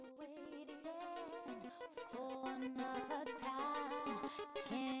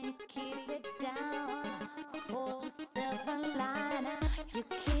Can you keep it down? Hold yourself a line. You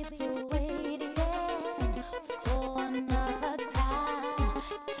keep it waiting for another time.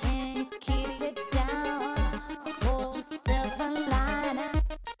 Can you keep it down? Hold yourself a line.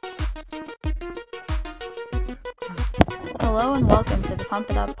 Hello and welcome to the Pump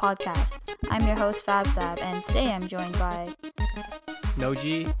It Up podcast. I'm your host FabSab, and today I'm joined by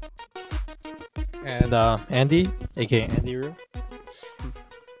Noji. And Andy, aka Andy Roo.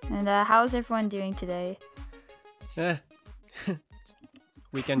 and how's everyone doing today?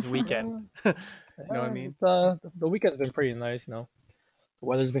 Weekend's weekend. You know what I mean? The weekend's been pretty nice, The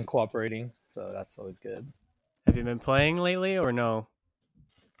weather's been cooperating, so that's always good. Have you been playing lately or no?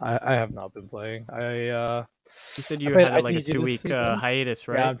 I have not been playing. You said you played had like a ITG this 2-week weekend. hiatus,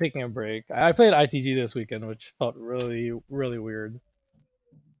 right? Yeah, I'm taking a break. I played ITG this weekend, which felt really, really weird.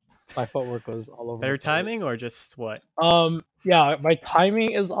 My footwork was all over. Better the place. timing or just what? Yeah, my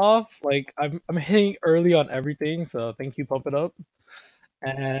timing is off. Like I'm hitting early on everything, so thank you, Pump It Up.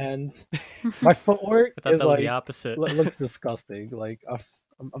 And my footwork I thought is that was like the opposite. looks disgusting. Like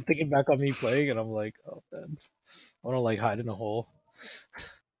I'm thinking back on me playing, and I'm like, oh man, I want to like hide in a hole.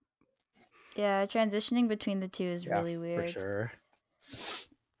 Yeah, transitioning between the two is Yeah, really weird. for sure.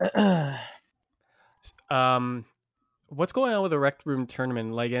 What's going on with the Rec Room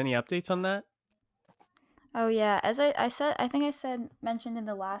tournament? Like any updates on that? Oh yeah, as I said, I think I said mentioned in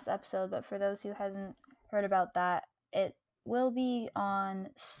the last episode, but for those who hasn't heard about that, it will be on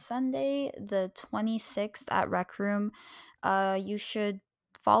Sunday the 26th at Rec Room. You should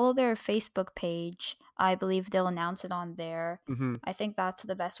follow their Facebook page. I believe they'll announce it on there. Mm-hmm. I think that's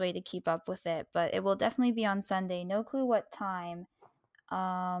the best way to keep up with it, but it will definitely be on Sunday. No clue what time.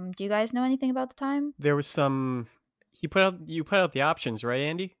 Do you guys know anything about the time? There was some. You put out the options, right,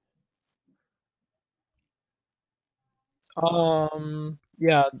 Andy?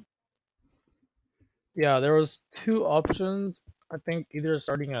 Yeah, there was two options. I think either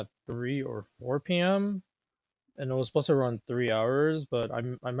starting at 3 or 4 p.m. and it was supposed to run 3 hours, but I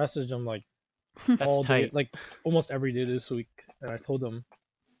messaged them like That's all day, tight. like almost every day this week, and I told them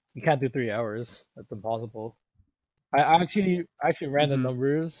you can't do 3 hours. That's impossible. I actually ran the Mhm.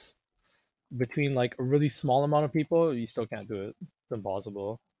 numbers between like a really small amount of people. You still can't do it. It's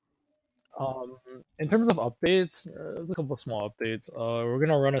impossible. In terms of updates, there's a couple small updates. We're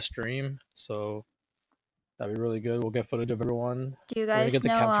gonna run a stream, so that'd be really good. We'll get footage of everyone. Do you We're gonna guys get the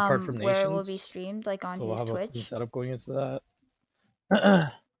know capture card from where it will be Nations, streamed, like on so we'll whose have a clean Twitch? setup going into that.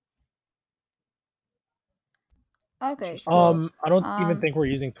 Okay, Interesting. cool. I don't even think we're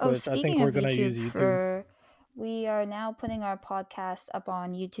using Oh, Twitch. I think speaking we're of gonna YouTube, use YouTube. we are now putting our podcast up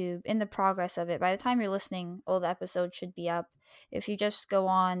on YouTube in the progress of it. By the time you're listening, all the episodes should be up. If you just go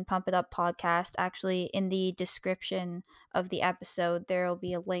on Pump It Up Podcast, actually in the description of the episode, there will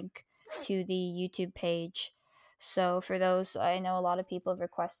be a link to the YouTube page. So for those, I know a lot of people have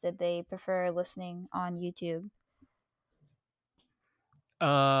requested they prefer listening on YouTube.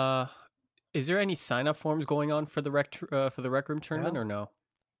 Is there any sign up forms going on for the Rec Room tournament or no?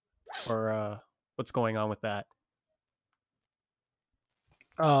 Or what's going on with that?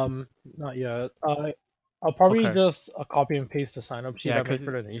 Not yet. I'll probably Okay. just copy and paste the sign up sheet Yeah, I made 'cause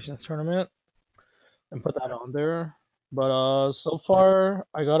for the Nations tournament and put that on there. But so far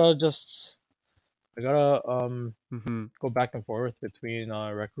I gotta Mhm. go back and forth between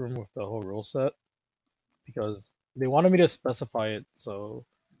Rec Room with the whole rule set because they wanted me to specify it. So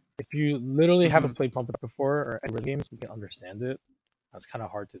if you literally haven't played Pump It Up before or any rhythm games, you can understand it. That's kind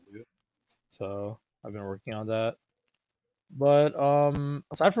of hard to do. So I've been working on that. But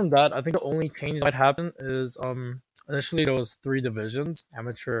aside from that, I think the only change that might happen is initially there was 3 divisions: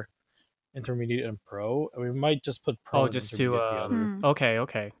 amateur, intermediate, and pro. And we might just put pro Oh, and just to intermediate together.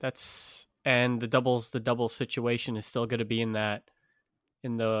 okay. That's and the double situation is still going to be in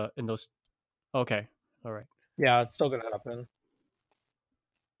those. Okay, all right. Yeah, it's still gonna happen.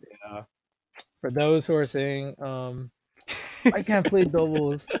 Yeah. For those who are saying, I can't play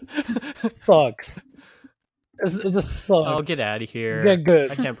doubles, sucks. It just sucks. I'll get out of here. Get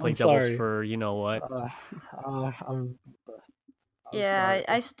good. I can't play I'm doubles sorry. for you know what. I'm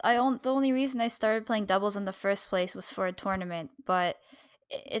Yeah, sorry. the only reason I started playing doubles in the first place was for a tournament, but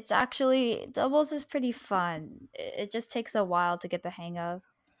it's actually doubles is pretty fun. It just takes a while to get the hang of.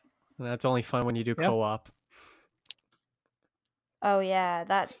 That's only fun when you do Yeah. co-op. Oh yeah,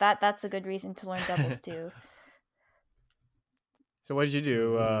 that's a good reason to learn doubles too. So what did you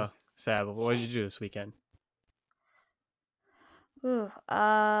do, Sab? What did you do this weekend? Ooh,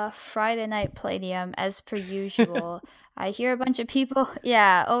 Friday night Palladium as per usual. I hear a bunch of people.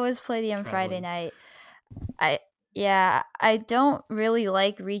 Yeah, always Palladium Friday Traveling. night. Yeah, I don't really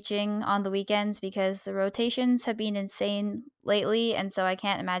like reaching on the weekends because the rotations have been insane lately, and so I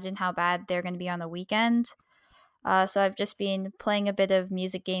can't imagine how bad they're going to be on the weekend. So I've just been playing a bit of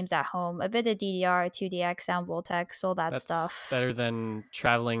music games at home, a bit of DDR, 2DX, Sound Voltex, all that That's stuff. better than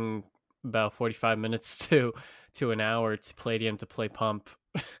traveling about 45 minutes to an hour to Palladium to play Pump,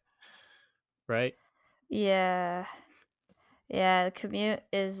 right? Yeah, yeah, the commute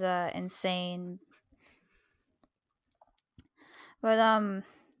is insane. But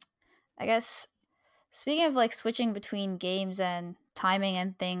I guess speaking of like switching between games and timing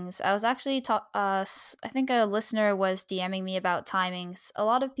and things, I was actually I think a listener was DMing me about timings. A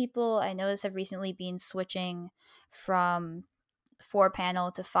lot of people I notice have recently been switching from 4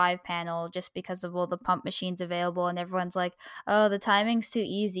 panel to 5 panel just because of all the pump machines available, and everyone's like, oh, the timing's too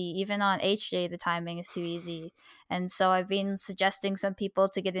easy. Even on HJ the timing is too easy. And so I've been suggesting some people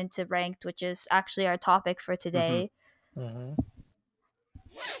to get into ranked, which is actually our topic for Mm-hmm. today. Hmm.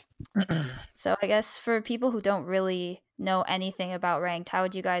 So I guess for people who don't really know anything about ranked, how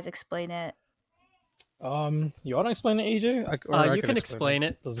would you guys explain it? You want to explain it, AJ? Or I You could can explain it. explain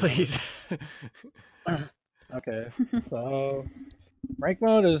it, Doesn't matter. please. Okay, so rank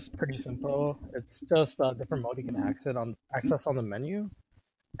mode is pretty simple. It's just a different mode you can access on the menu,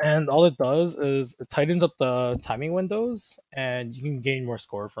 and all it does is it tightens up the timing windows, and you can gain more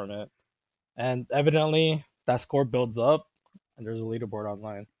score from it. And evidently, that score builds up, and there's a leaderboard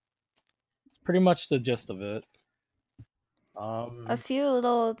online. It's pretty much the gist of it. A Um, few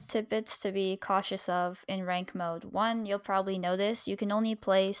little tidbits to be cautious of in rank mode. One, you'll probably notice you can only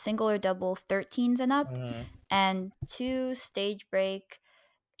play single or double 13s and up. mhm. And two, stage break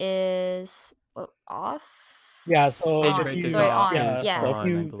is off? Yeah, so Stage if On. break is you Sorry, on. on. yeah, Is Yeah, so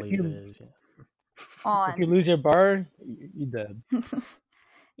on, I believe it is. Yeah. if you on. lose your bar, you dead.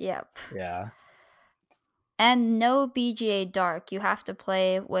 Yep. Yeah. And no BGA dark. You have to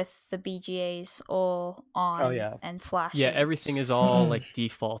play with the BGAs all Oh on yeah. and Yeah, flashing. everything is all like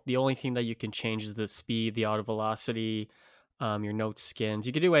default. The only thing that you can change is the speed, the auto velocity, your note skins.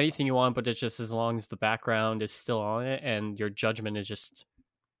 You can do anything you want, but it's just as long as the background is still on it and your judgment is just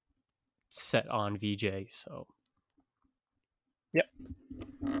set on VJ. So Yep.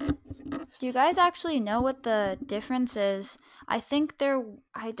 Do you guys actually know what the difference is? I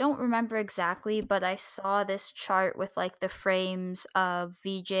don't remember exactly, but I saw this chart with like the frames of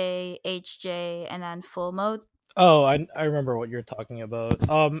VJ, HJ, and then full mode. Oh, I remember what you're talking about.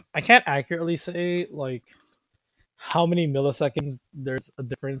 I can't accurately say like how many milliseconds there's a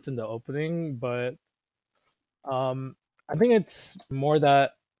difference in the opening, but um, I think it's more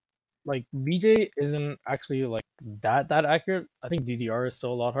that like VJ isn't actually like that accurate. I think DDR is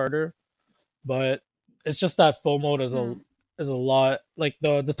still a lot harder, but it's just that full mode Hmm. is a lot like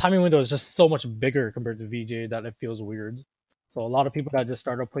the timing window is just so much bigger compared to VJ that it feels weird. So a lot of people that just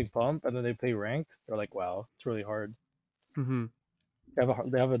start up playing pump and then they play ranked, they're like, wow, it's really hard. mhm. They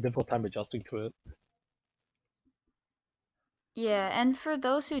have a difficult time adjusting to it. Yeah, and for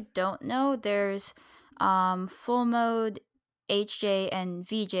those who don't know, there's full mode, HJ, and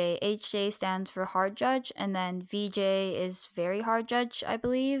VJ. HJ stands for hard judge, and then VJ is very hard judge, I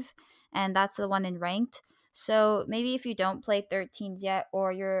believe, and that's the one in ranked. So maybe if you don't play 13s yet,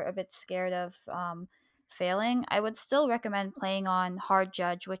 or you're a bit scared of failing, I would still recommend playing on hard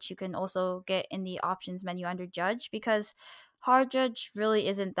judge, which you can also get in the options menu under judge, because hard judge really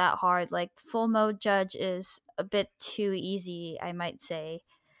isn't that hard. Like full mode judge is a bit too easy, I might say.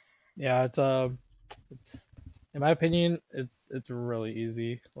 Yeah, it's in my opinion, it's really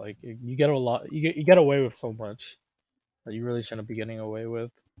easy. Like you get a lot, you get away with so much that you really shouldn't be getting away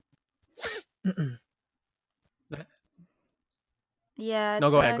with. Yeah, No,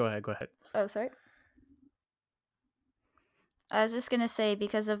 it's go ahead, go ahead. oh, sorry. I was just gonna say,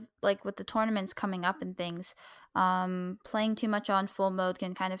 because of like with the tournaments coming up and things, playing too much on full mode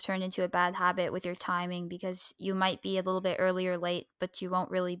can kind of turn into a bad habit with your timing, because you might be a little bit early or late, but you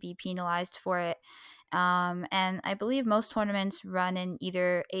won't really be penalized for it. And I believe most tournaments run in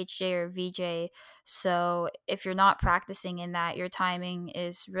either HJ or VJ. So if you're not practicing in that, your timing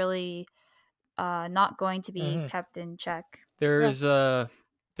is really not going to be Hmm. kept in check. Yeah. There's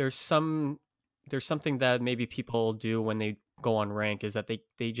there's some there's something that maybe people do when they go on rank is that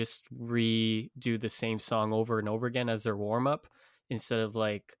they just redo the same song over and over again as their warm up instead of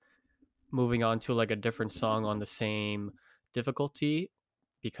like moving on to like a different song on the same difficulty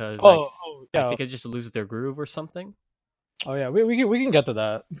because I Yeah, think it just loses their groove or something. oh yeah. We can get to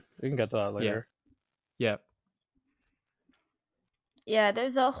that. We can get to that Yeah. later. Yeah. Yeah,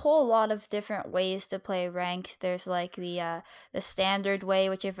 there's a whole lot of different ways to play ranked. There's like the standard way,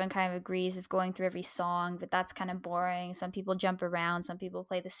 which everyone kind of agrees of going through every song, but that's kind of boring. Some people jump around, some people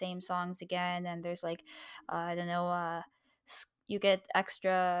play the same songs again, and there's like I don't know, you get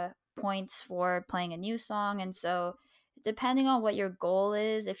extra points for playing a new song, and so depending on what your goal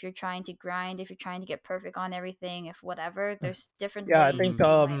is, if you're trying to grind, if you're trying to get perfect on everything, if whatever, there's different Yeah, I think ways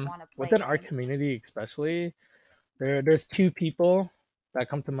you might want to play within our ranked. community especially, there's two people that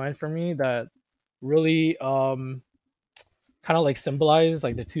come to mind for me that really kind of like symbolize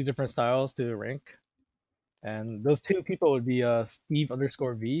like the two different styles to rank. And those two people would be Steve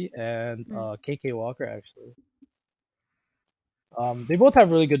underscore V and Mm. KK Walker actually. They both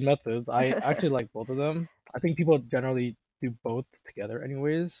have really good methods. I actually like both of them. I think people generally do both together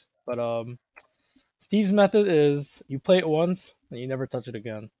anyways. But Steve's method is you play it once and you never touch it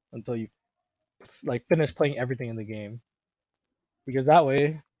again until you like finish playing everything in the game. Because that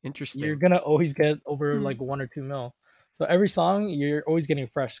way you're Interesting. gonna always get over Hmm. like 1 or 2 mil. So every song you're always getting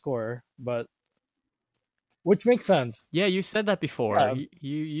fresh score, but which makes sense. Yeah, you said that before. Yeah,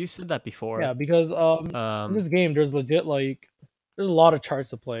 You said that yeah, before. because in Um, this game there's legit like there's a lot of charts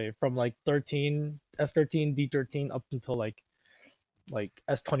to play from like 13 S13 D13 up until like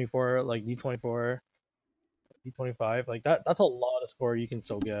S24 like D24 D25 like that's a lot of score you can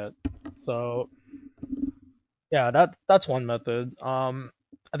still get. So yeah, that's one method.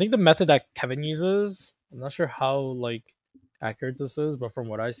 I think the method that Kevin uses, I'm not sure how like accurate this is, but from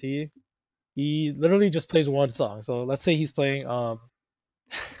what I see, he literally just plays one song. So let's say he's playing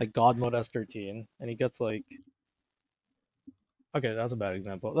like God Mode S13, and he gets like okay, that's a bad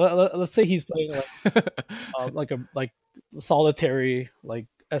example. Let's say he's playing like a like solitary like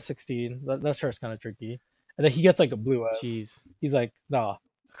S16. That chart's kind of tricky, and then he gets like a blue S. jeez. He's like,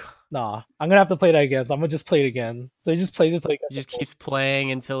 nah, I'm gonna have to play that again. So I'm gonna just play it again. So he just plays it till he He gets a just gold. keeps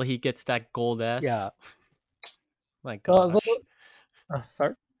playing until he gets that gold Yeah. S. My So gosh.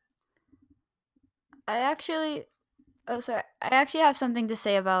 sorry. I actually Oh, sorry. I actually have something to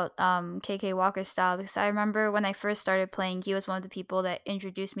say about KK Walker's style because I remember when I first started playing, he was one of the people that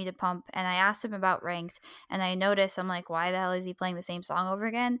introduced me to Pump, and I asked him about ranked, and I noticed I'm like, why the hell is he playing the same song over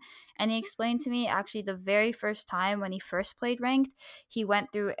again? And he explained to me actually the very first time when he first played ranked, he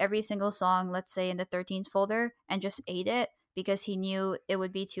went through every single song, let's say in the 13s folder, and just ate it because he knew it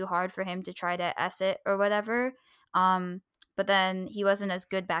would be too hard for him to try to S it or whatever. Um, but then he wasn't as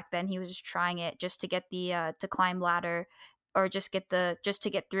good back then. He was just trying it just to get the to climb ladder or just to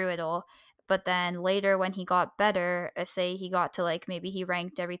get through it all. But then later when he got better, say he got to like maybe he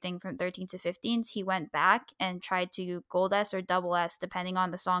ranked everything from 13 to 15s, he went back and tried to gold S or double S depending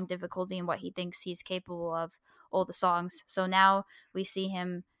on the song difficulty and what he thinks he's capable of all the songs. So now we see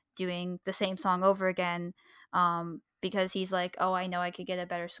him doing the same song over again because he's like, oh, I know I could get a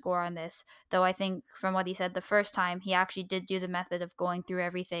better score on this. Though I think from what he said the first time, he actually did do the method of going through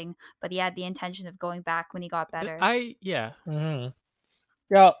everything, but he had the intention of going back when he got better. Yeah. Hmm.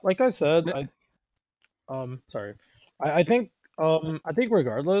 Yeah, like I said, No, sorry. I think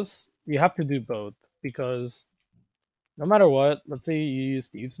regardless, you have to do both because no matter what, let's say you use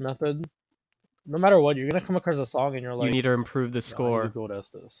Steve's method, no matter what, you're gonna come across a song and you're you like, need to improve the I need to score. go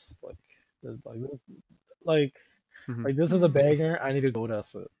test this. Like this, like Mhm. like this is a banger. I need to go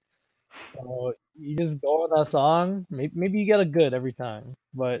test it. So you just go on that song. Maybe you get a good every time,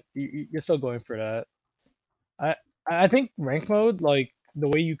 but you're still going for that. I I think rank mode, like the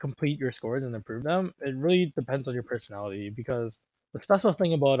way you complete your scores and improve them, it really depends on your personality because the special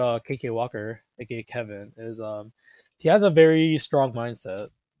thing about KK Walker, aka Kevin, is he has a very strong mindset.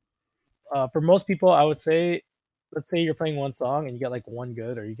 For most people, I would say, let's say you're playing one song and you get like one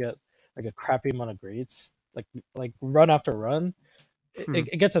good, or you get like a crappy amount of grades, like run after run,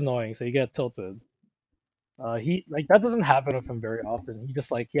 it gets annoying. So you get tilted. He like that doesn't happen with him very often. He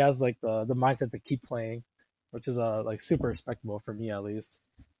just like he has like the mindset to keep playing, which is like super respectable for me at least.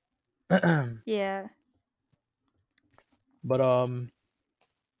 but Yeah.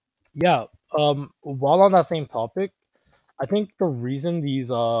 yeah, while on that same topic, I think the reason these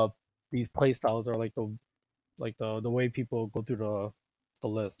play styles are like the way people go through the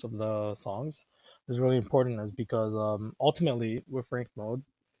list of the songs is really important is because ultimately with ranked mode,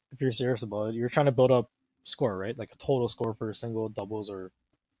 if you're serious about it, you're trying to build up score, right? Like a total score for single, doubles, or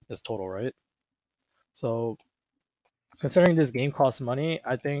is total, right? So considering this game costs money,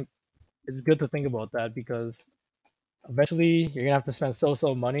 I think it's good to think about that because eventually you're gonna have to spend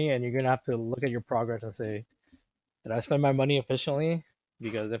so money and you're gonna have to look at your progress and say, did I spend my money efficiently?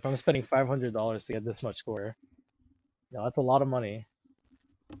 Because if I'm spending $500 to get this much score, that's a lot of money,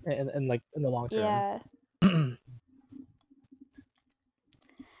 and like in the long term. Yeah.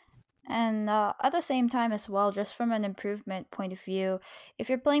 And at the same time as well, just from an improvement point of view, if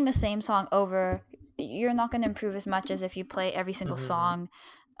you're playing the same song over, you're not going to improve as much as if you play every single song.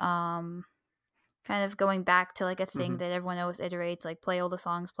 Um, kind of going back to like a thing that everyone always iterates, like play all the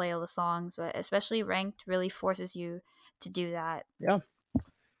songs, but especially ranked really forces you to do that. Yeah.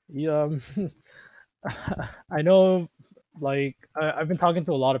 I know, like I've been talking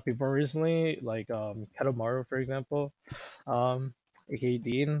to a lot of people recently, like Ketamaru, for example, aka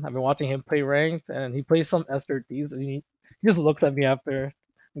Dean. I've been watching him play ranked, and he plays some S13s, and he just looks at me after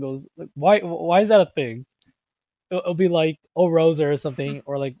and goes, like, why is that a thing? It'll be like Oh Rosa or something,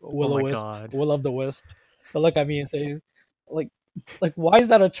 or like Oh my god. Will of the Wisp. They'll look at me and say, like, why is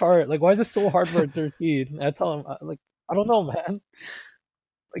that a chart? Like, why is it so hard for a 13? And I tell him, like, I don't know, man.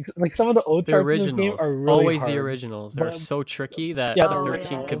 Like some of the old The charts in this game originals. are really Always hard. the originals. They're But so tricky that yeah, the Oh,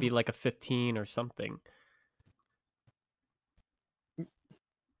 13 could yes. be like a 15 or something.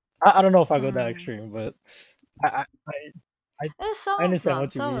 I don't know if I go that Mm. extreme, but I Some I of understand them,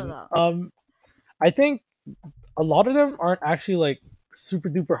 what you some mean. of them. I think a lot of them aren't actually like super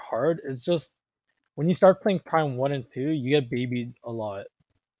duper hard. It's just when you start playing Prime 1 and 2, you get babied a lot.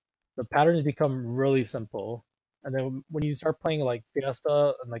 The patterns become really simple. And then when you start playing like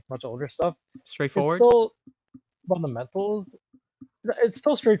Fiesta and like much older stuff, it's Straightforward. still fundamentals. It's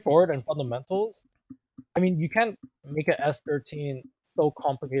still straightforward and fundamentals. I mean, you can't make an S13 so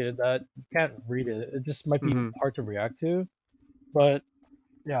complicated that you can't read it. It just might be hard to react to. But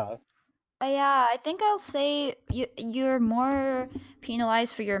yeah, Yeah, I think I'll say you're more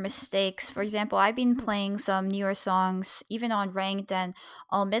penalized for your mistakes. For example, I've been playing some newer songs, even on ranked, and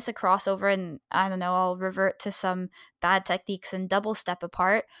I'll miss a crossover, and I don't know, I'll revert to some bad techniques and double step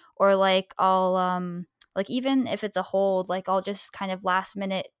apart, or like I'll like even if it's a hold, like I'll just kind of last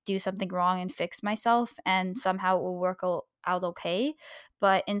minute do something wrong and fix myself, and somehow it will work out okay.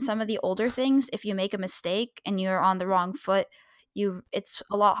 But in some of the older things, if you make a mistake and you're on the wrong foot, it's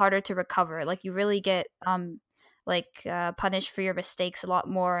a lot harder to recover. Like you really get punished for your mistakes a lot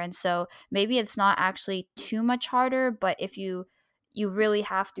more, and so maybe it's not actually too much harder, but if you really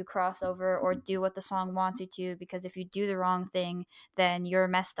have to cross over or do what the song wants you to, because if you do the wrong thing, then you're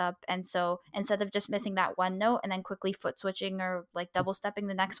messed up. And so instead of just missing that one note and then quickly foot switching or like double stepping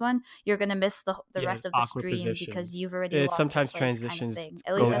the next one, you're gonna miss the rest of the awkward stream because positions. you've already It lost sometimes your place, kind of transitions thing.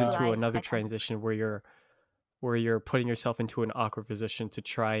 At least goes that's into what another I tend to. transition where you're putting yourself into an awkward position to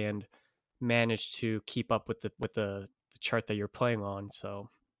try and manage to keep up with the chart that you're playing on. So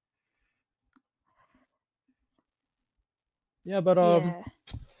yeah, but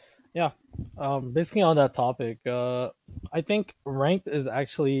Yeah. basically on that topic, I think ranked is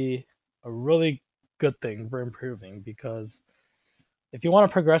actually a really good thing for improving because if you want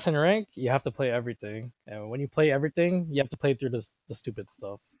to progress in rank, you have to play everything, and when you play everything, you have to play through the stupid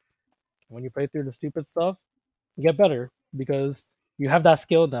stuff. When you play through the stupid stuff, you get better because you have that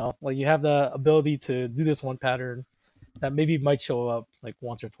skill now. Like you have the ability to do this one pattern that maybe might show up like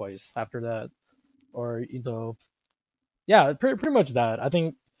once or twice after that, or yeah, pretty much that. I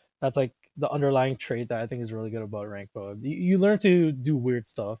think that's like the underlying trait that I think is really good about rank mode. You learn to do weird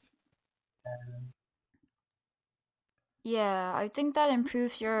stuff. Yeah, I think that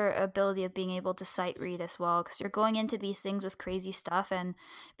improves your ability of being able to sight read as well, because you're going into these things with crazy stuff, and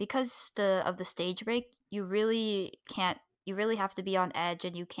because of the stage break, you really can't. You really have to be on edge,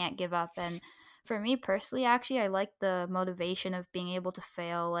 and you can't give up. And for me personally, actually, I like the motivation of being able to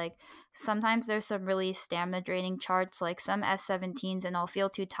fail. Like sometimes there's some really stamina draining charts, like some S17s, and I'll feel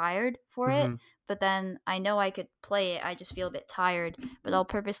too tired for it. But then I know I could play it. I just feel a bit tired, but I'll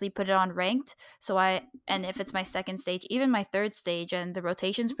purposely put it on ranked and if it's my second stage, even my third stage, and the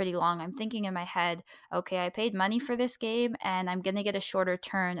rotation's pretty long, I'm thinking in my head, okay, I paid money for this game and I'm gonna get a shorter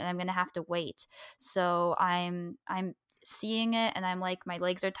turn and I'm gonna have to wait. So I'm seeing it and I'm like, my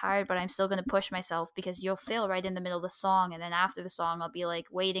legs are tired, but I'm still gonna push myself because you'll fail right in the middle of the song, and then after the song I'll be like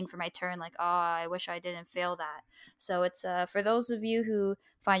waiting for my turn, like, oh, I wish I didn't fail that. So it's for those of you who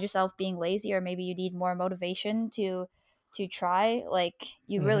find yourself being lazy, or maybe you need more motivation to try, like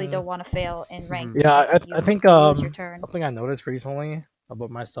you really don't want to fail in ranked Yeah, because I think you lose your turn. something I noticed recently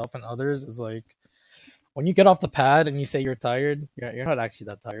about myself and others is like when you get off the pad and you say you're tired, you're not actually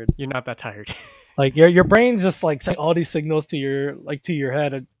that tired. you're not that tired. Like your brain's just like sending all these signals to your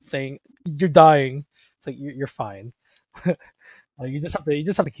head and saying you're dying. It's like you're fine. Like you just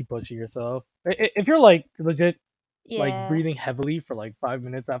have to keep pushing yourself. If you're like legit like Yeah. breathing heavily for like 5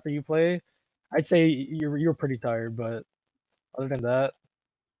 minutes after you play, I'd say you're pretty tired. But other than that,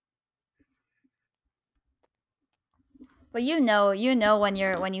 But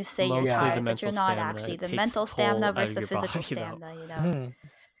when you say you're Mostly tired, the but mental you're not stamina. actually. It The takes mental toll stamina out versus of the your physical body, though. stamina.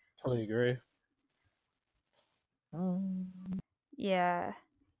 Totally agree. Um, Yeah.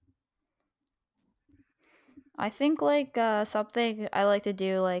 I think like something I like to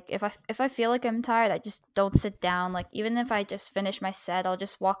do, like if I feel like I'm tired, I just don't sit down. Like even if I just finish my set, I'll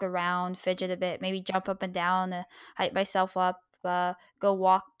just walk around, fidget a bit, maybe jump up and down, hype myself up, go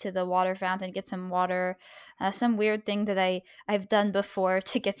walk to the water fountain, get some water. Some weird thing that I've done before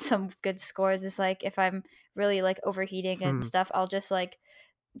to get some good scores is like if I'm really like overheating and Hmm. stuff, I'll just like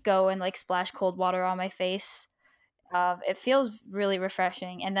go and like splash cold water on my face. It feels really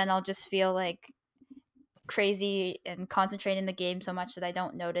refreshing, and then I'll just feel like crazy and concentrate in the game so much that I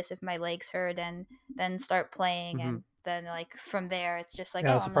don't notice if my legs hurt, and then start playing, Hmm. and then like from there it's just like,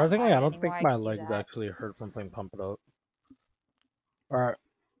 yeah, oh, I'm not surprisingly, I tired don't anymore. think I my could do legs that. actually hurt from playing Pump It Up. Or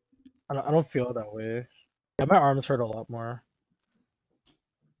I don't feel that way. Yeah, my arms hurt a lot more.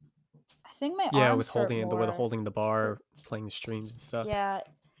 I think my Yeah, arms hurt with more. holding the bar, playing streams and stuff. Yeah,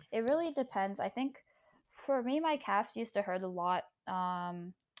 it really depends. I think for me, my calves used to hurt a lot.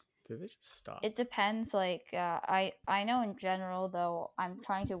 Did they just stop? It depends. Like I know in general though, I'm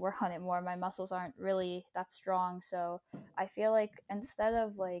trying to work on it more. My muscles aren't really that strong, so I feel like instead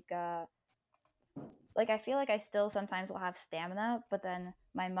of like I feel like I still sometimes will have stamina, but then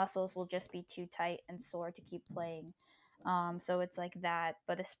my muscles will just be too tight and sore to keep playing. So it's like that,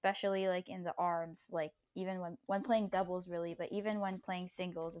 but especially like in the arms, like even when playing doubles really, but even when playing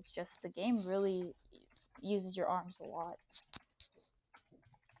singles, it's just the game really uses your arms a lot.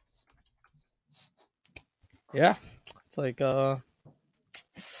 Yeah, it's like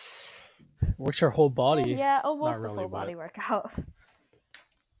works your whole body. Yeah, Not almost a really, full but body workout.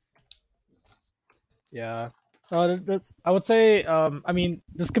 yeah. That's I would say. I mean,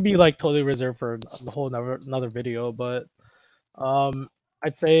 this could be like totally reserved for the whole another video, but um,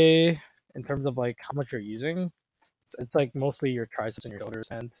 I'd say in terms of like how much you're using, it's like mostly your triceps and your shoulders.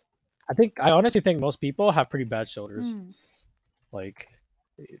 And I honestly think most people have pretty bad shoulders. Hmm. Like,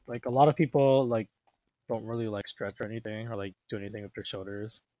 like a lot of people like don't really like stretch or anything or like do anything with their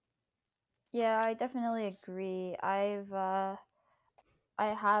shoulders. Yeah, I definitely agree. I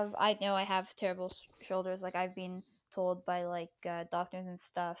know I have terrible shoulders. Like I've been told by like doctors and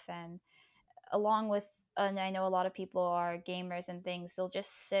stuff, and along with and I know a lot of people are gamers and things, they'll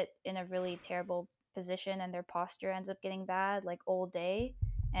just sit in a really terrible position and their posture ends up getting bad like all day,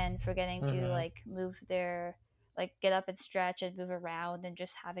 and forgetting to Hmm. like move their like get up and stretch and move around, and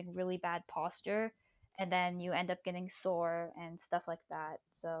just having really bad posture, and then you end up getting sore and stuff like that.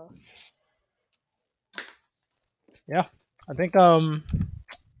 So Yeah, I think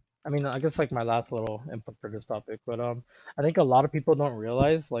I mean, I guess like my last little input for this topic, but I think a lot of people don't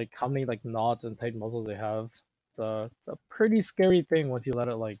realize like how many like knots and tight muscles they have. It's a pretty scary thing once you let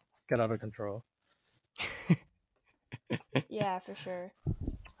it like get out of control. yeah, for sure.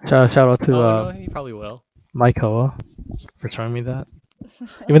 Shout out to Oh no, he probably will. Mike Hoa for showing me that.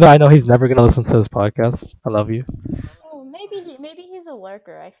 Even though I know he's never gonna listen to this podcast, I love you. Oh, maybe he's a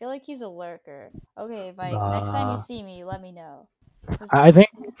lurker. I feel like he's a lurker. Okay, Mike. Next time you Nah, see me, let me know. 'Cause I think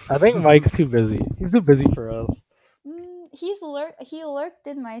I think Mike's too busy. He's too busy for us. he lurked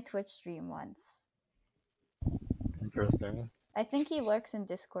in my Twitch stream once. Interesting. I think he lurks in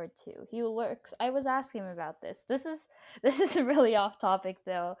Discord too. He lurks. I was asking him about this. This is really off topic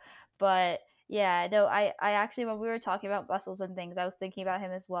though, but yeah, no, I actually when we were talking about muscles and things, I was thinking about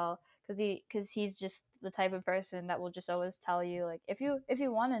him as well because he's just the type of person that will just always tell you like if you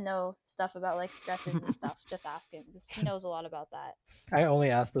want to know stuff about like stretches and stuff, just ask him because he knows a lot about that. I only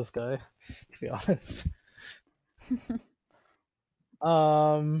asked this guy, to be honest.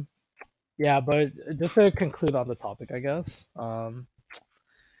 Um, yeah, but just to conclude on the topic, I guess.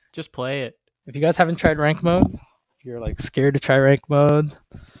 Just play it. If you guys haven't tried rank mode, if you're like scared to try rank mode,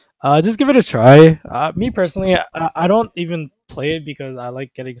 just give it a try. Me personally, I don't even play it because I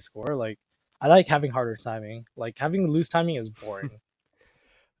like getting score. Like, I like having harder timing. Like having loose timing is boring.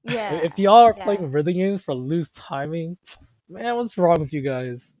 Yeah, If y'all are yeah. playing rhythm games for loose timing, man, what's wrong with you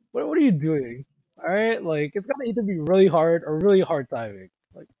guys? What are you doing? All right, like it's gotta either be really hard or really hard timing.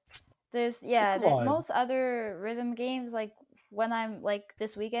 Like, come on. Most other rhythm games like when I'm like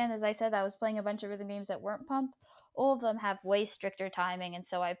this weekend, as I said, I was playing a bunch of rhythm games that weren't pump. All of them have way stricter timing, and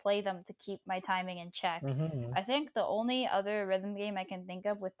so I play them to keep my timing in check. Hmm. I think the only other rhythm game I can think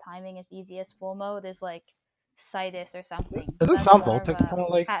of with timing as easy as full mode is like Citus or something. Doesn't That's Sound more of Voltex a kind of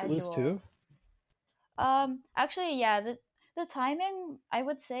like loose casual. too? Actually, yeah, the timing, I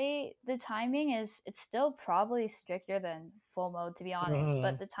would say the timing is it's still probably stricter than full mode to be honest, Hmm.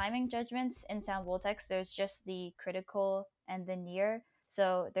 but the timing judgments in Sound Vortex, there's just the critical and the near,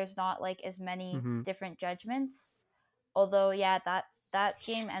 so there's not like as many Hmm. different judgments. Although, yeah, that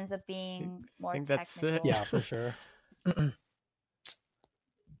game ends up I being more think that's it. technical. Yeah, for sure.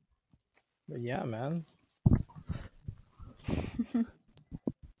 But yeah, man.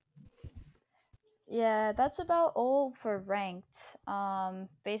 Yeah, that's about all for ranked.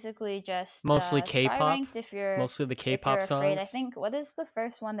 Basically just Mostly try K-pop. ranked if you're Mostly the if you're K-pop afraid. I songs. think what is the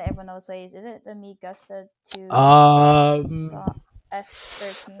first one that everyone knows plays? Is it the Migusta 2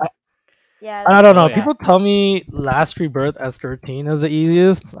 S13? Yeah, I don't know. Oh, yeah. People tell me Last Rebirth S13 is the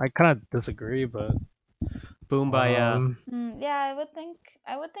easiest. I kind of disagree, but Boombaya. yeah, I would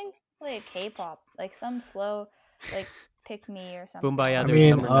think like K-pop, like some slow, like Pick Me or something. Boombaya, I there's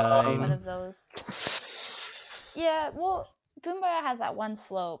mean, number 9. One of those. Yeah, well, Boombaya has that one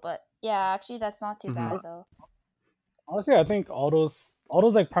slow, but yeah, actually that's not too Mhm. bad though. honestly, I think all those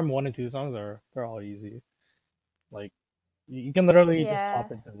like Prime 1 and 2 songs they're all easy. Like you can literally just Yeah,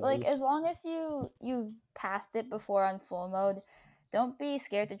 hop into those. like as long as you passed it before on full mode, don't be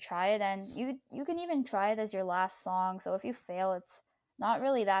scared to try it, and you can even try it as your last song. So if you fail, it's not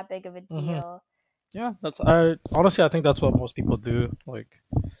really that big of a Mhm. deal. Yeah, honestly I think that's what most people do. Like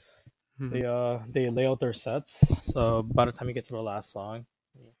Mhm. they lay out their sets, so by the time you get to the last song,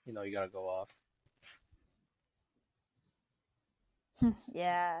 you know you gotta go off.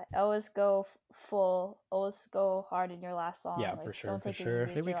 Yeah, always go full, always go hard in your last song. Yeah, Like, for sure, don't for take it sure. I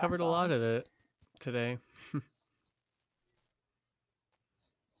easy think with we your last covered a lot song. of it today.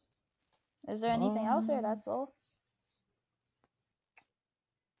 Is there anything else, or that's all?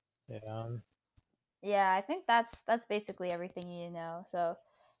 Yeah. Yeah, I think that's basically everything you need to know. So,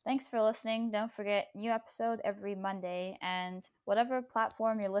 thanks for listening. Don't forget, new episode every Monday, and whatever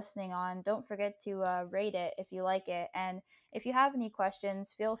platform you're listening on, don't forget to rate it if you like it. And if you have any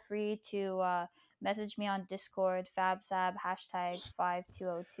questions, feel free to message me on Discord, FabSab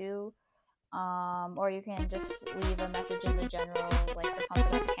 #5202. Or you can just leave a message in the general, like the Pump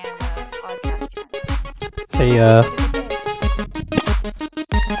It Up Canada podcast channel. Say Have a good day.